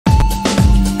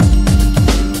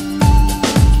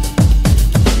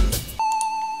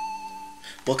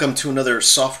Welcome to another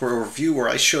software overview where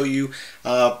I show you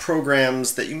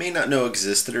programs that you may not know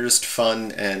exist that are just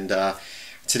fun, and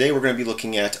today we're going to be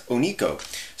looking at Oneko.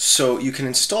 So you can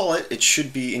install it. It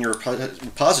should be in your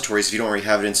repositories if you don't already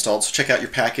have it installed. So check out your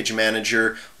package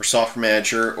manager or software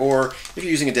manager, or if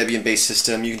you're using a Debian-based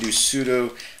system, you can do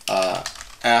sudo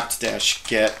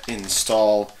apt-get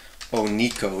install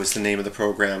Oneko is the name of the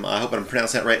program. I hope I'm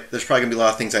pronouncing that right. There's probably going to be a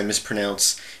lot of things I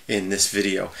mispronounce in this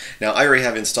video. Now, I already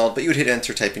have it installed, but you would hit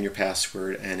enter, type in your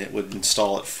password, and it would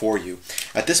install it for you.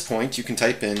 At this point, you can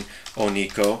type in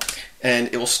Oneko, and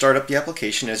it will start up the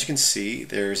application. As you can see,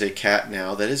 there's a cat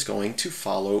now that is going to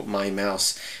follow my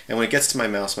mouse. And when it gets to my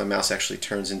mouse actually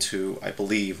turns into, I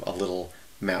believe, a little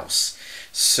mouse.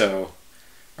 So,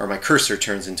 or my cursor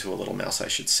turns into a little mouse, I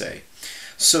should say.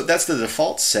 So that's the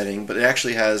default setting, but it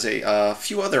actually has a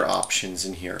few other options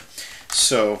in here.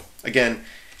 So again,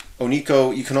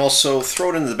 Oneko, you can also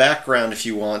throw it into the background if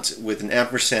you want with an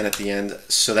ampersand at the end,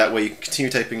 so that way you can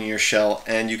continue typing in your shell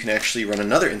and you can actually run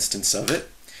another instance of it.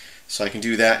 So I can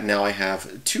do that, and now I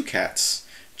have two cats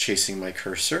chasing my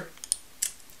cursor.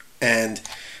 And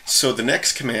so the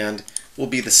next command will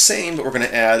be the same, but we're going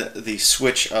to add the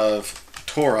switch of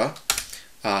Torah,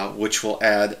 which will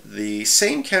add the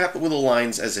same cat but with the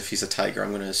lines as if he's a tiger.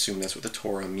 I'm going to assume that's what the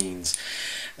Torah means.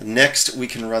 Next, we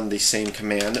can run the same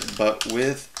command but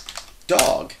with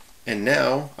dog. And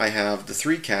now I have the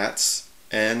three cats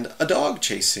and a dog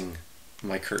chasing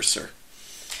my cursor.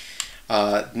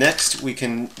 Next, we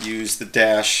can use the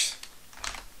dash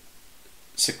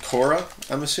Sakura,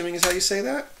 I'm assuming is how you say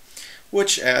that,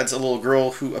 which adds a little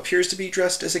girl who appears to be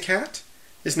dressed as a cat,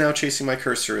 is now chasing my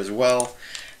cursor as well.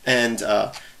 And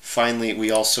finally, we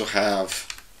also have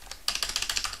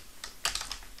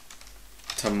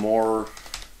Tumoyo,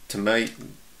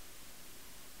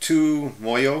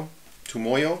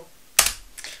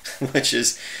 which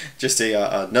is just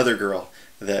another girl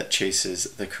that chases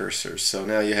the cursor. So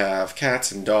now you have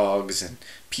cats and dogs and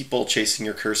people chasing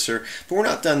your cursor, but we're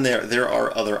not done there. There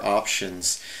are other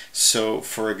options. So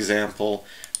for example,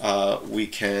 we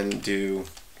can do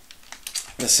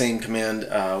the same command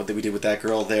that we did with that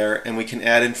girl there, and we can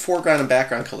add in foreground and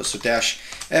background colors. So dash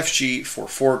FG for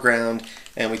foreground,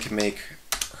 and we can make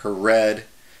her red,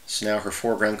 so now her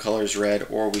foreground color is red,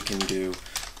 or we can do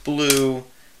blue,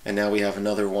 and now we have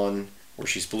another one where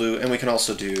she's blue, and we can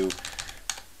also do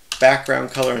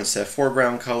background color instead of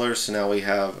foreground color, so now we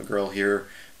have a girl here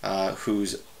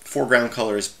whose foreground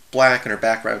color is black and her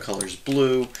background color is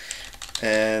blue,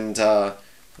 and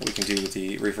we can do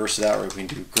the reverse of that, where we can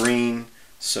do green.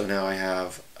 So now I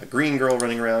have a green girl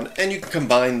running around, and you can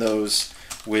combine those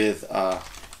with,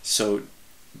 so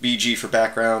BG for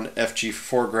background, FG for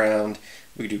foreground,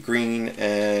 we do green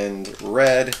and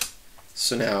red,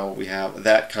 so now we have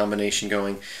that combination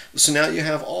going. So now you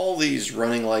have all these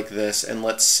running like this, and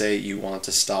let's say you want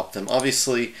to stop them.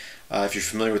 Obviously, if you're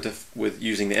familiar with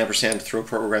using the ampersand to throw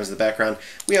programs in the background,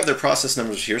 we have their process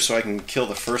numbers here, so I can kill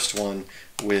the first one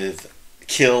with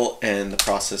kill and the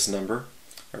process number,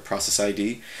 or process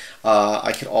ID.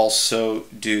 I could also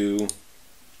do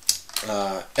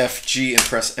FG and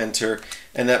press enter,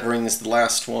 and that brings the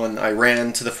last one I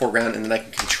ran to the foreground, and then I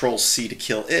can control C to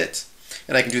kill it,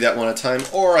 and I can do that one at a time,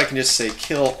 or I can just say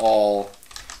kill all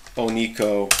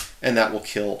Oneko, and that will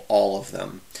kill all of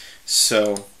them.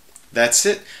 So that's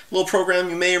it. A little program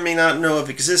you may or may not know if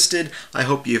existed. I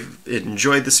hope you've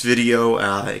enjoyed this video.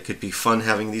 It could be fun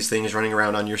having these things running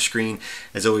around on your screen.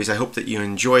 As always, I hope that you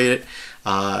enjoy it.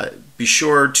 Be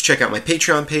sure to check out my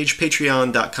Patreon page,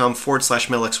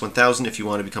 patreon.com/melx1000, if you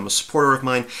want to become a supporter of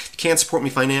mine. If you can't support me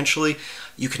financially,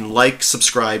 you can like,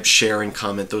 subscribe, share, and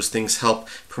comment. Those things help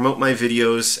promote my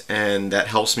videos, and that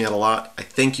helps me out a lot. I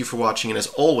thank you for watching, and as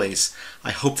always,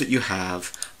 I hope that you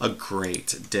have a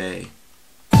great day.